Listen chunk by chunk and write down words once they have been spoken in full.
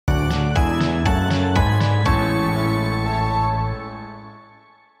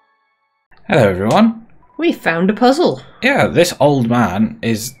Hello everyone. We found a puzzle. Yeah, this old man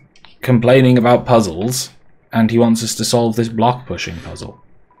is complaining about puzzles and he wants us to solve this block pushing puzzle.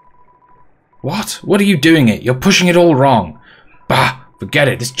 What? What are you doing it? You're pushing it all wrong. Bah! Forget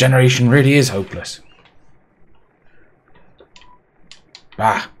it. This generation really is hopeless.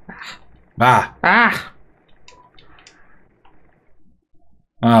 Bah! Bah! Ah!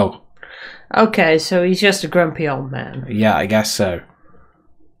 Oh. Okay, so he's just a grumpy old man. Yeah, I guess so.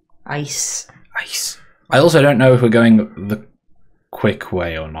 Ice. Ice. I also don't know if we're going the quick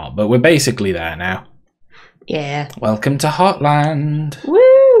way or not, but we're basically there now. Yeah. Welcome to Hotland.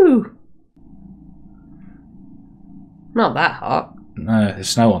 Woo! Not that hot. No, there's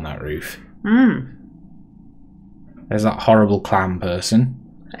snow on that roof. Mmm. There's that horrible clam person.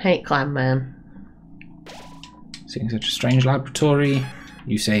 I hate Clam Man. Seeing such a strange laboratory,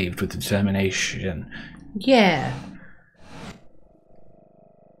 you saved with determination. Yeah.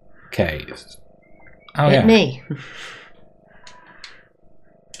 Okay. Oh Hit yeah. me.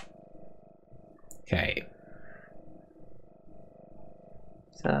 Okay.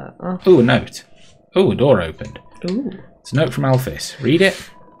 So, Ooh, a note. Ooh, a door opened. Ooh. It's a note from Alphys. Read it.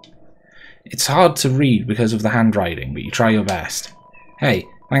 It's hard to read because of the handwriting, but you try your best. Hey,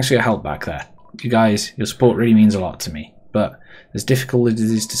 thanks for your help back there. You guys, your support really means a lot to me. But, as difficult as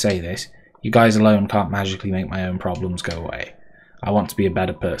it is to say this, you guys alone can't magically make my own problems go away. I want to be a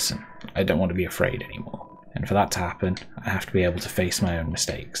better person. I don't want to be afraid anymore. And for that to happen, I have to be able to face my own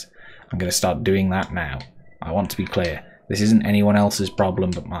mistakes. I'm going to start doing that now. I want to be clear. This isn't anyone else's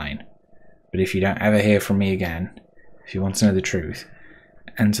problem but mine. But if you don't ever hear from me again, if you want to know the truth,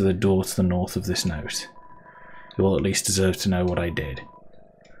 enter the door to the north of this note. You will at least deserve to know what I did.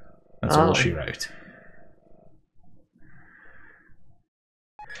 That's all she wrote.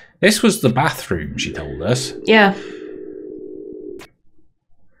 This was the bathroom, she told us. Yeah.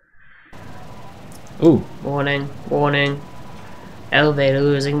 Ooh. Warning. Warning. Elevator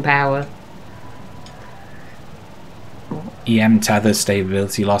losing power. EM tether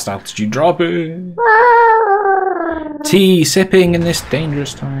stability lost altitude dropping. Tea sipping in this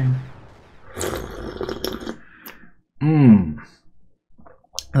dangerous time.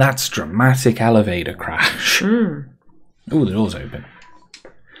 That's dramatic elevator crash. Ooh, the door's open.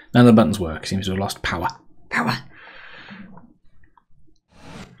 None of the buttons work. Seems to have lost power. Power.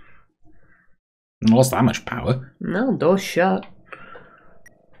 Not lost that much power. No, door's shut.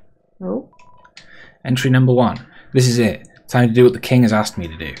 Oh. Entry number 1. This is it. Time to do what the king has asked me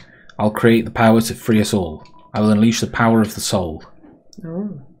to do. I'll create the power to free us all. I will unleash the power of the soul.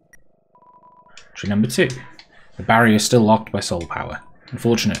 Oh. Entry number 2. The barrier is still locked by soul power.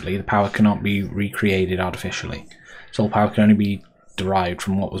 Unfortunately, the power cannot be recreated artificially. Soul power can only be derived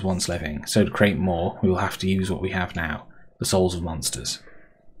from what was once living, so to create more, we will have to use what we have now, the souls of monsters.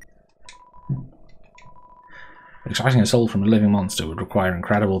 Extracting a soul from a living monster would require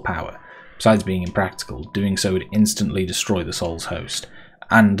incredible power. Besides being impractical, doing so would instantly destroy the soul's host.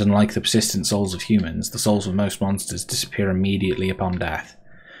 And unlike the persistent souls of humans, the souls of most monsters disappear immediately upon death.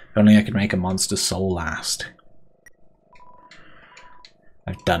 If only I could make a monster's soul last.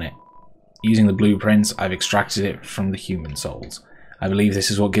 I've done it. Using the blueprints, I've extracted it from the human souls. I believe this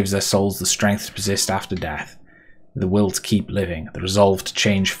is what gives their souls the strength to persist after death. The will to keep living, the resolve to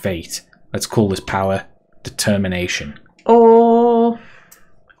change fate. Let's call this power determination. Oh.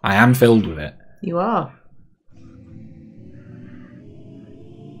 I am filled with it. You are.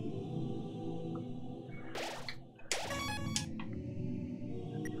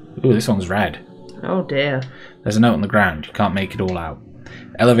 Ooh, this one's red. Oh dear. There's a note on the ground. You can't make it all out.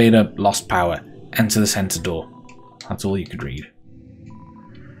 Elevator lost power. Enter the center door. That's all you could read.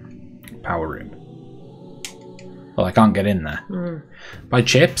 Power room. Well, I can't get in there. Buy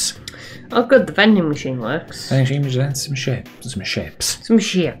chips. Oh good, the vending machine works. Vending machine and some chips. Some chips. Some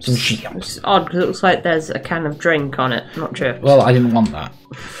chips. Some chips. It's odd because it looks like there's a can of drink on it, not chips. Well, I didn't want that.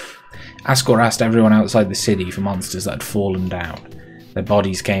 Ascor asked everyone outside the city for monsters that had fallen down. Their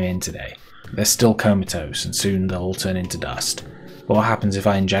bodies came in today. They're still comatose, and soon they'll all turn into dust. But what happens if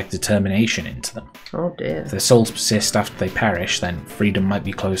I inject determination into them? Oh dear. If their souls persist after they perish, then freedom might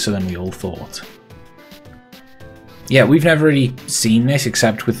be closer than we all thought. Yeah, we've never really seen this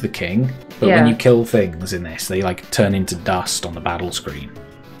except with the king, but when you kill things in this, they like turn into dust on the battle screen.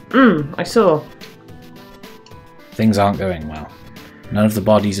 I saw. Things aren't going well. None of the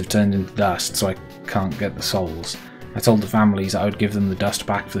bodies have turned into dust, so I can't get the souls. I told the families I would give them the dust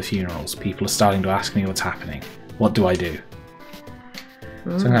back for the funerals. People are starting to ask me what's happening. What do I do?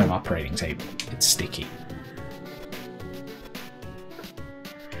 Some kind of operating table. It's sticky.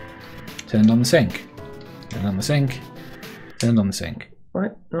 Turned on the sink. Turned on the sink. Turned on the sink.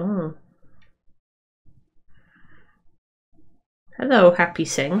 What? Oh. Hello, happy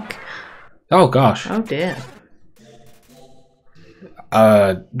sink. Oh gosh. Oh dear.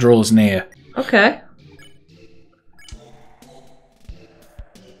 Draws near. Okay.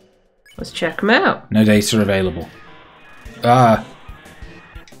 Let's check them out. No data available. Oh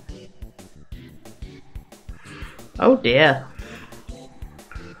dear.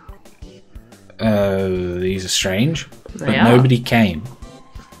 These are strange. They But are. nobody came.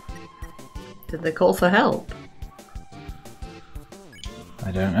 Did they call for help?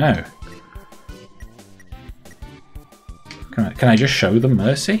 I don't know. Can I just show them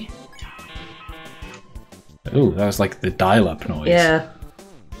mercy? Ooh, that was like the dial-up noise. Yeah.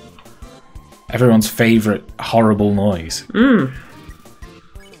 Everyone's favourite horrible noise.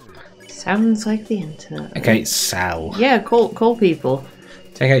 Sounds like the internet. Okay, Sal. Yeah, call people.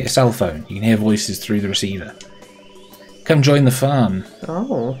 Take out your cell phone. You can hear voices through the receiver. Come join the fun.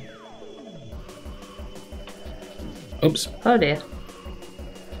 Oh. Oops. Oh dear.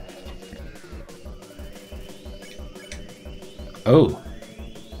 Oh.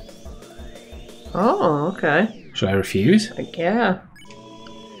 Oh, okay. Should I refuse? Yeah.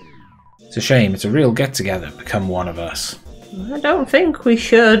 It's a shame. It's a real get-together. Become one of us. I don't think we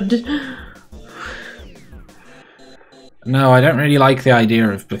should. No, I don't really like the idea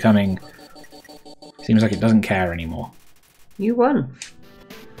of becoming... Seems like it doesn't care anymore. You won.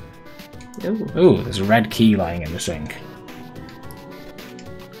 Ooh. Ooh, there's a red key lying in the sink.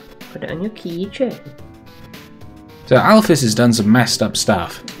 Put it on your keychain. So Alphys has done some messed up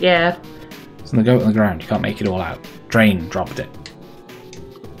stuff. Yeah. It's on the goat on the ground. You can't make it all out. Drain dropped it.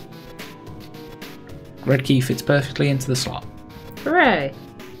 Red key fits perfectly into the slot. Hooray.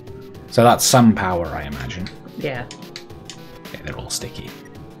 So that's some power, I imagine. Yeah. Okay, they're all sticky.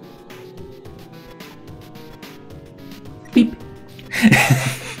 Beep.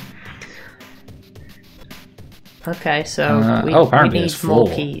 Okay, so we apparently need there's more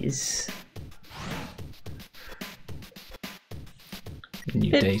 4. keys.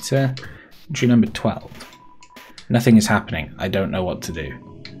 New data. Entry number 12. Nothing is happening. I don't know what to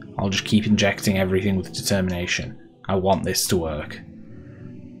do. I'll just keep injecting everything with determination. I want this to work.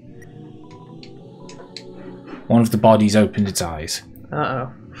 One of the bodies opened its eyes.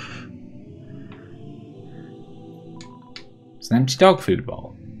 Uh-oh. It's an empty dog food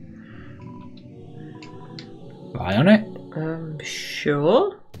bowl. Lie on it?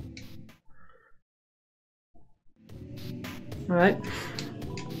 Sure. Right.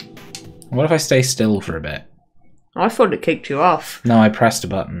 What if I stay still for a bit? I thought it kicked you off. No, I pressed a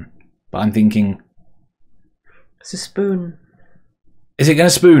button. But I'm thinking... It's a spoon. Is it going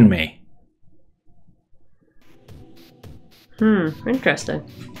to spoon me? Interesting.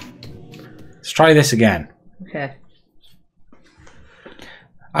 Let's try this again. Okay.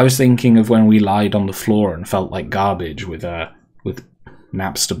 I was thinking of when we lied on the floor and felt like garbage with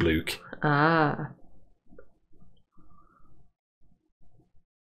Napster Bluke. Ah.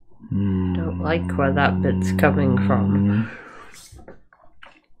 Don't like where that bit's coming from.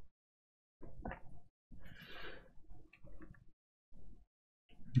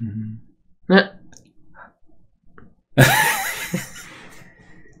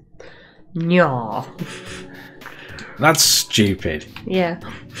 Nyaw. That's stupid. Yeah.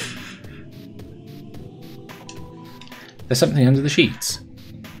 There's something under the sheets.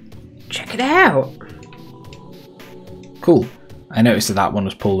 Check it out. Cool. I noticed that one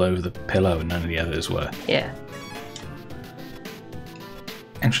was pulled over the pillow and none of the others were. Yeah.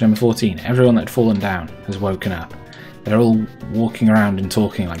 Entry number 14. Everyone that had fallen down has woken up. They're all walking around and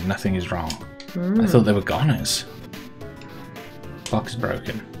talking like nothing is wrong. I thought they were goners. Clock is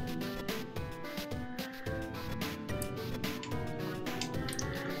broken.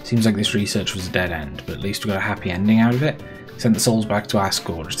 Seems like this research was a dead end, but at least we got a happy ending out of it. Sent the souls back to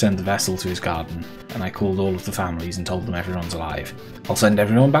Asgore, returned the vessel to his garden, and I called all of the families and told them everyone's alive. I'll send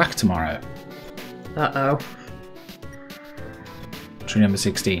everyone back tomorrow. Uh-oh. Entry number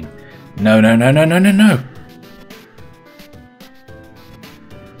 16. No, no, no, no, no, no, no!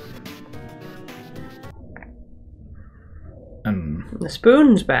 The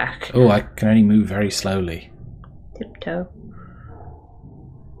spoon's back. Oh, I can only move very slowly. Tiptoe.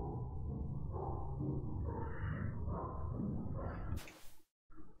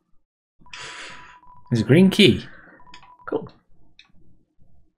 There's a green key. Cool.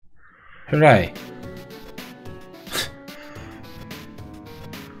 Hooray.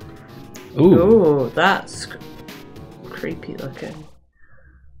 Ooh. Ooh, that's creepy looking.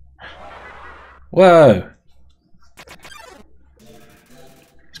 Whoa.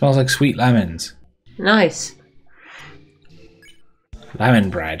 Smells like sweet lemons. Nice.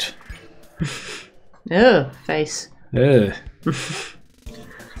 Lemon bread. Ugh, face. Ugh.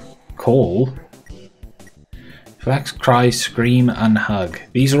 Call. Flex, cry, scream, and hug.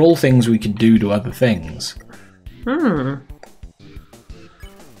 These are all things we could do to other things.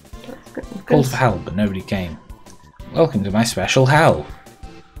 Called for help, but nobody came. Welcome to my special hell.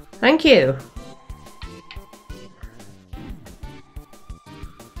 Thank you.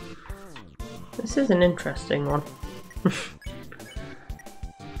 This is an interesting one.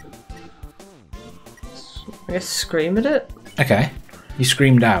 I guess scream at it? Okay. You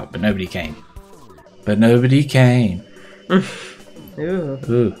screamed out, but nobody came. But nobody came. Ooh.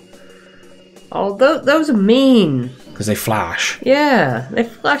 Ooh. Oh, those are mean. Because they flash. Yeah, they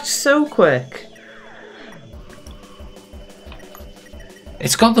flash so quick.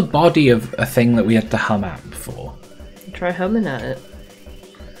 It's got the body of a thing that we had to hum at before. Try humming at it.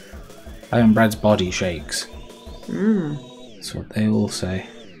 Iron Bread's body shakes. Mm. That's what they all say.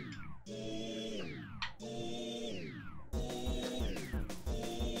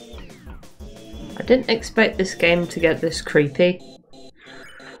 I didn't expect this game to get this creepy.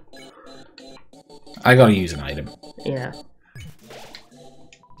 I gotta use an item. Yeah.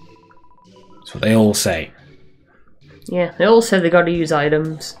 That's what they all say. Yeah, they all said they gotta use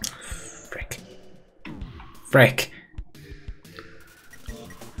items. Frick. Frick.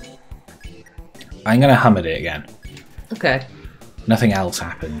 I'm gonna hum at it again. Okay. Nothing else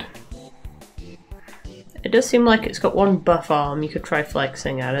happened. It does seem like it's got one buff arm. You could try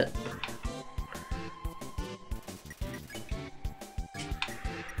flexing at it.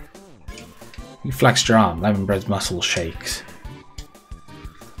 You flexed your arm, Lemon Bread's muscle shakes.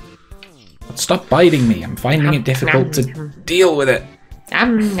 But stop biting me, I'm finding it difficult to deal with it.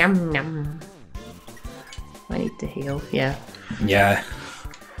 Nom nom nom. I need to heal, yeah. Yeah.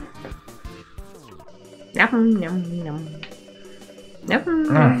 Nom nom nom. Nom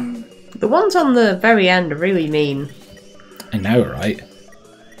nom. The ones on the very end are really mean. I know, right?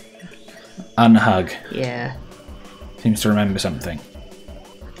 Unhug. Yeah. Seems to remember something.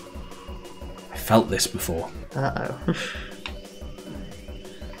 I felt this before. Uh-oh.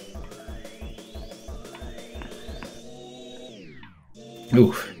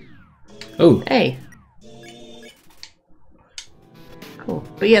 Oof. Oh. Hey. Cool.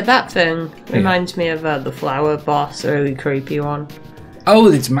 But yeah, that thing reminds me of the flower boss, a really creepy one.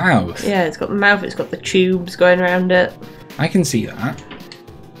 Oh, its mouth. Yeah, it's got the mouth, it's got the tubes going around it. I can see that.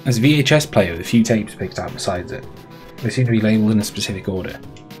 There's a VHS player with a few tapes picked out besides it. They seem to be labelled in a specific order.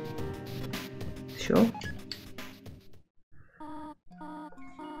 Sure.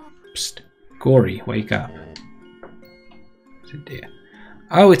 Psst. Gory, wake up. Oh dear.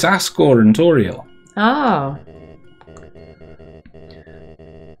 Oh, it's Ascor and Toriel. Oh.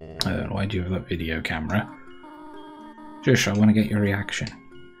 I don't know, why do you have that video camera? Shush, I want to get your reaction.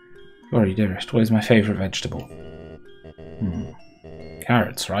 Gory, dearest, what is my favourite vegetable?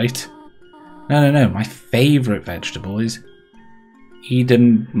 Carrots, right? No, my favourite vegetable is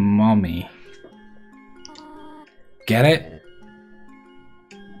edamame. Get it?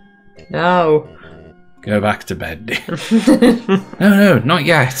 No. Go back to bed, dear. No, not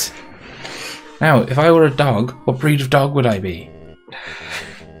yet. Now, if I were a dog, what breed of dog would I be?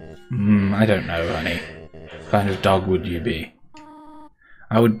 I don't know, honey. What kind of dog would you be?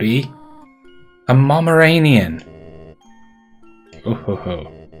 I would be a Pomeranian. Oh ho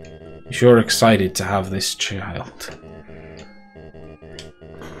ho. You sure excited to have this child.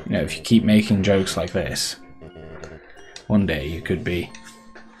 You know, if you keep making jokes like this, one day you could be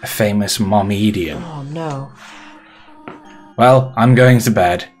a famous momedian. Oh no. Well, I'm going to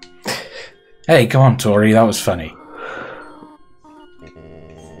bed. Hey, come on, Tori, that was funny.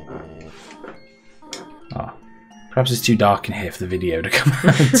 Oh, perhaps it's too dark in here for the video to come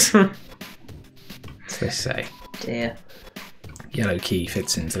out. What's they say? Dear. Yellow key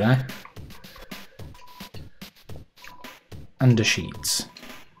fits into there. Under sheets.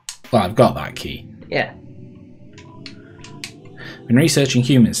 Well, I've got that key. Yeah. When researching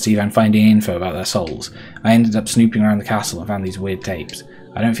humans to even finding info about their souls, I ended up snooping around the castle and found these weird tapes.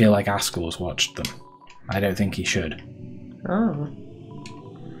 I don't feel like Askel's watched them. I don't think he should. Oh.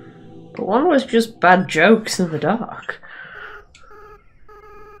 But one was just bad jokes in the dark.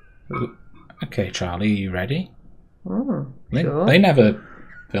 Okay, Charlie, are you ready? Oh, sure. They never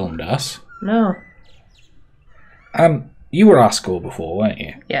filmed us. No. You were Askel before, weren't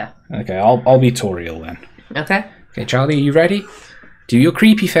you? Yeah. Okay, I'll be Toriel then. Okay. Okay, Charlie, are you ready? Do your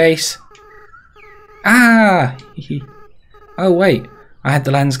creepy face. Ah! Oh, wait. I had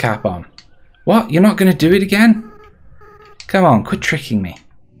the lens cap on. What? You're not going to do it again? Come on, quit tricking me.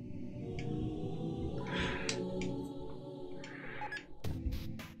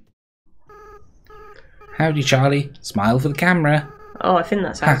 Howdy, Charlie. Smile for the camera. Oh, I think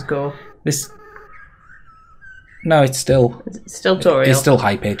that's how it's go. This... No, it's still... It's still tutorial. It's still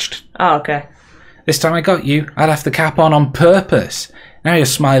high-pitched. Oh, okay. This time I got you. I left the cap on purpose. Now you're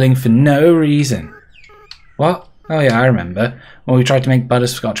smiling for no reason. What? Oh yeah, I remember. When we tried to make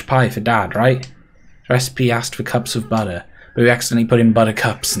butterscotch pie for Dad, right? The recipe asked for cups of butter, but we accidentally put in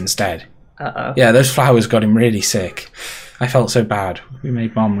buttercups instead. Uh-oh. Yeah, those flowers got him really sick. I felt so bad. We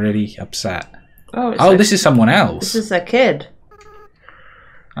made Mom really upset. Oh, this is someone else. This is a kid.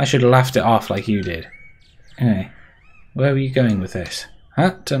 I should have laughed it off like you did. Anyway, where were you going with this?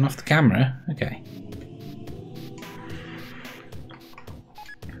 Huh? Turn off the camera? Okay.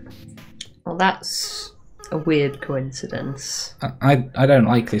 Well, that's a weird coincidence. I don't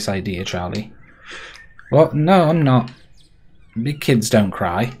like this idea, Charlie. What? No, I'm not. Big kids don't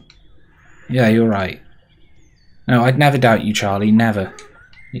cry. Yeah, you're right. No, I'd never doubt you, Charlie. Never.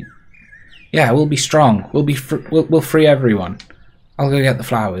 Yeah, we'll be strong. We'll free everyone. I'll go get the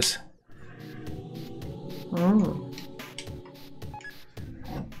flowers. Oh.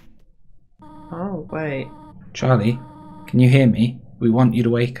 Oh, wait. Charlie, can you hear me? We want you to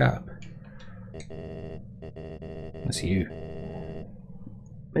wake up. That's you.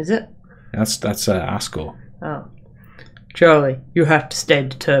 Is it? That's Ascor. Oh. Charlie, you have to stay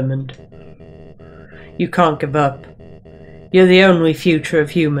determined. You can't give up. You're the only future of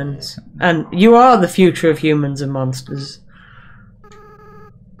humans. And you are the future of humans and monsters.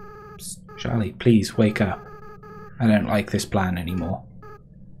 Charlie, please wake up. I don't like this plan anymore.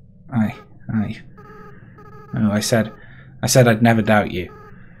 No, I said I'd never doubt you.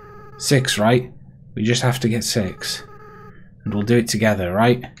 6, right? We just have to get 6. And we'll do it together,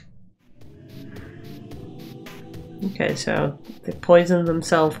 right? Okay, so they poisoned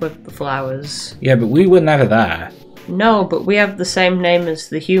themselves with the flowers. Yeah, but we were never there. No, but we have the same name as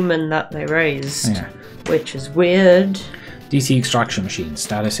the human that they raised. Yeah. Which is weird. DC extraction machine,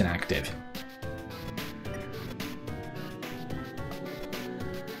 status inactive.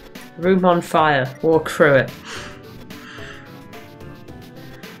 Room on fire. Walk through it.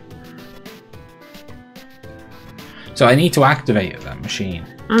 So I need to activate that machine.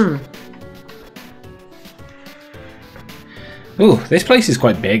 Ooh, this place is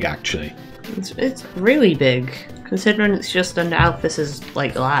quite big, actually. It's really big, considering it's just under Alphys'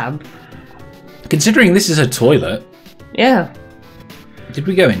 like lab. Considering this is a toilet. Yeah. Did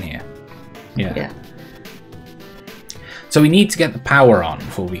we go in here? Yeah. Yeah. So we need to get the power on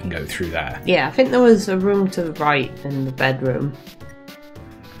before we can go through there. Yeah, I think there was a room to the right in the bedroom.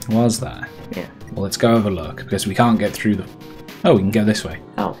 Was there? Yeah. Well, let's go have a look, because we can't get through the... Oh, we can go this way.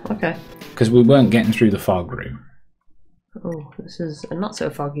 Oh, okay. Because we weren't getting through the fog room. Oh, this is a not so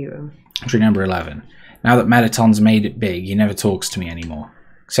foggy room. Entry number 11. Now that Metaton's made it big, he never talks to me anymore.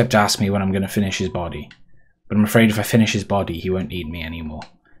 Except to ask me when I'm going to finish his body. But I'm afraid if I finish his body, he won't need me anymore.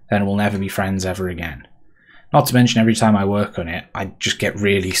 Then we'll never be friends ever again. Not to mention every time I work on it, I just get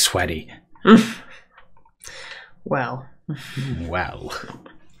really sweaty. Well. Well.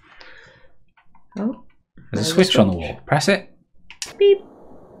 Oh. There's a switch on the wall. Press it. Beep.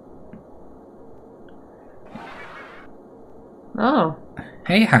 Oh.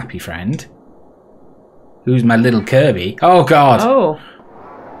 Hey, happy friend. Who's my little Kirby? Oh, God. Oh.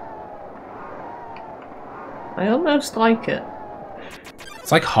 I almost like it.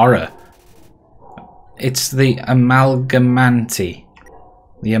 It's like horror. It's the amalgamante.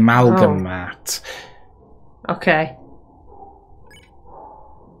 The amalgamat. Okay.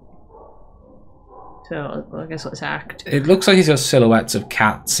 So, I guess let's act. It looks like it's got silhouettes of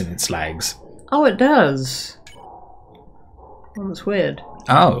cats in its legs. Oh, it does. Oh, that's weird.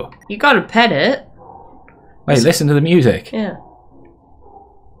 Oh. You gotta pet it. Wait, listen to the music. Yeah.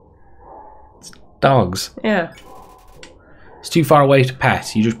 It's dogs. Yeah. It's too far away to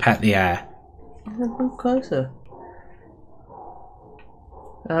pet. You just pet the air. Move closer.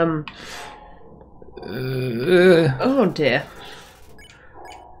 Oh dear.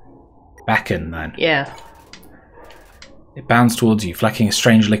 Beckon, then. Yeah. It bounds towards you, flecking a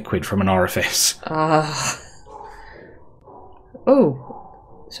strange liquid from an orifice. Oh.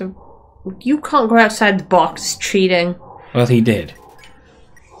 So, you can't go outside the box. It's cheating. Well, he did.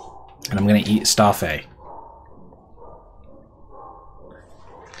 And I'm going to eat Starfey.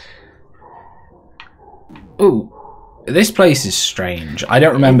 Ooh. This place is strange. I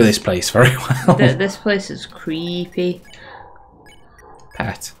don't remember this place very well. This place is creepy.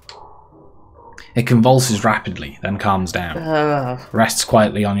 Pet. It convulses rapidly, then calms down. Rests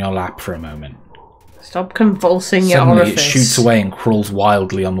quietly on your lap for a moment. Stop convulsing your Suddenly orifice. it shoots away and crawls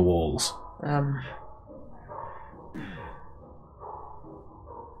wildly on the walls.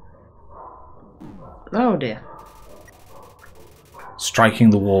 Oh dear. Striking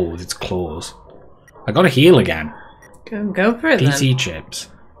the wall with its claws. I gotta heal again. Go for it PC then. chips.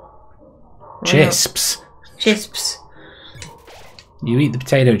 Chisps. Chisps. You eat the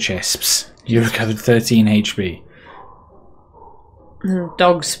potato chisps. You recovered 13 HP.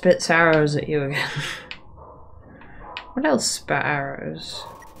 Dog spits arrows at you again. What else spat arrows?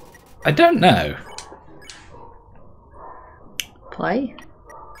 I don't know. Play?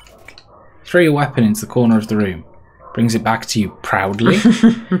 Throw your weapon into the corner of the room. Brings it back to you proudly.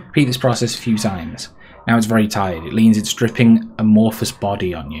 Repeat this process a few times. Now it's very tired. It leans its dripping amorphous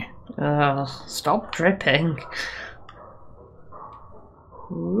body on you. Stop dripping.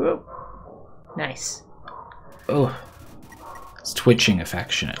 Whoop. Nice. Oh. It's twitching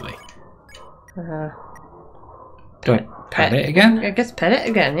affectionately. Do I pet it again? I guess pet it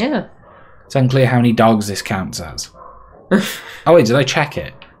again, yeah. It's unclear how many dogs this counts as. Oh wait, did I check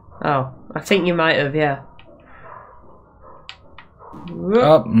it? Oh, I think you might have, yeah.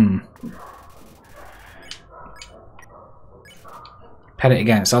 Pet it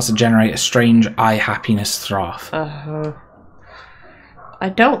again. It starts to generate a strange eye happiness froth. I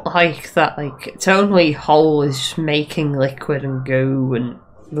don't like that, like, its only hole is just making liquid and goo and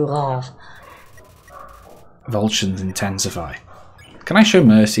blah. Vulsions intensify. Can I show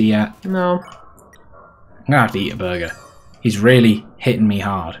mercy yet? No. I'm gonna have to eat a burger. He's really hitting me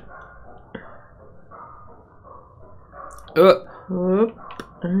hard. Up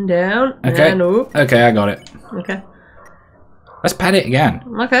and down. Okay. And up. Okay, I got it. Okay. Let's pet it again.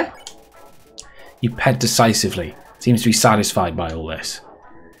 Okay. You pet decisively. Seems to be satisfied by all this.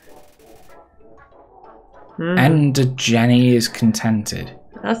 And Jenny is contented.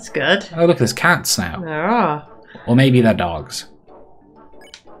 That's good. Oh, look, there's cats now. There are. Or maybe they're dogs.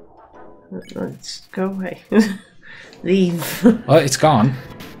 Let's go away. Leave. Oh, it's gone.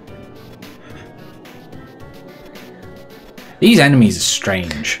 These enemies are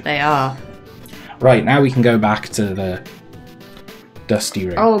strange. They are. Right, now we can go back to the dusty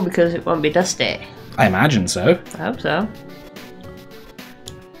room. Oh, because it won't be dusty. I imagine so. I hope so.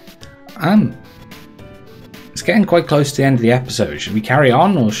 It's getting quite close to the end of the episode. Should we carry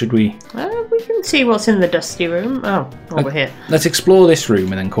on, or should we... We can see what's in the dusty room. Oh, over here. Let's explore this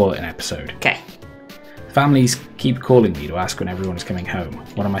room and then call it an episode. Okay. Families keep calling me to ask when everyone's coming home.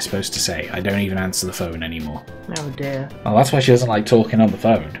 What am I supposed to say? I don't even answer the phone anymore. Oh dear. Well, that's why she doesn't like talking on the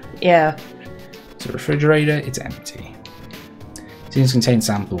phone. Yeah. It's a refrigerator. It's empty. Seems to contain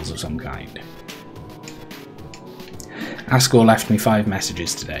samples of some kind. Ascor left me 5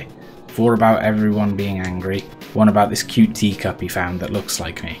 messages today. 4 about everyone being angry. 1 about this cute teacup he found that looks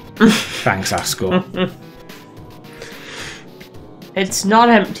like me. Thanks, Ascor. It's not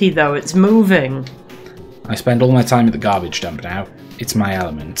empty though, it's moving. I spend all my time at the garbage dump now. It's my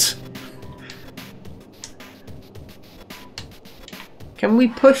element. Can we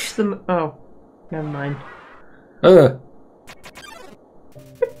push them? Oh, never mind.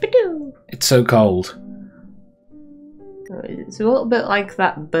 It's so cold. It's a little bit like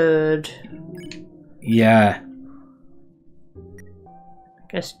that bird. Yeah.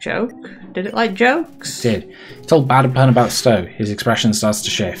 I guess joke? Did it like jokes? It did. He told bad pun about Stowe. His expression starts to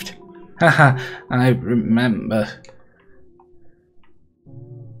shift. Haha, I remember.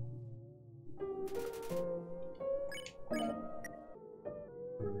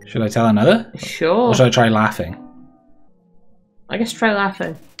 Should I tell another? Sure. Or should I try laughing? I guess try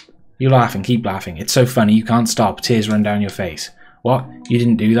laughing. You laugh and keep laughing. It's so funny you can't stop. Tears run down your face. What? You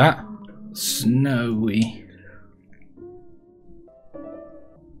didn't do that? Snowy.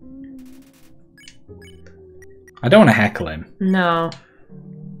 I don't want to heckle him. No.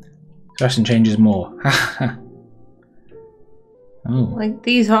 Expression changes more. Oh. Like,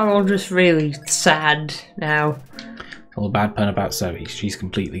 these are all just really sad now. All a bad pun about Zoe. She's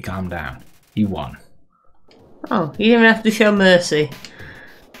completely calmed down. You won. Oh, you didn't even have to show mercy.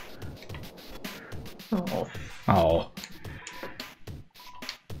 Oh. Oh.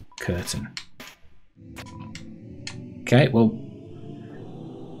 Curtain. Okay, well...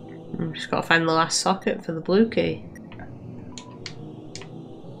 I've just got to find the last socket for the blue key.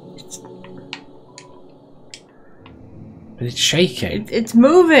 But it's shaking. It's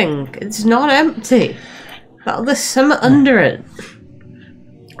moving. It's not empty. There's something under it.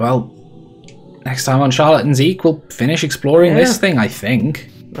 Well, next time on Charlotte and Zeke, we'll finish exploring this thing, I think.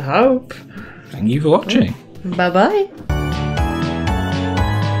 I hope. Thank you for watching. Bye-bye.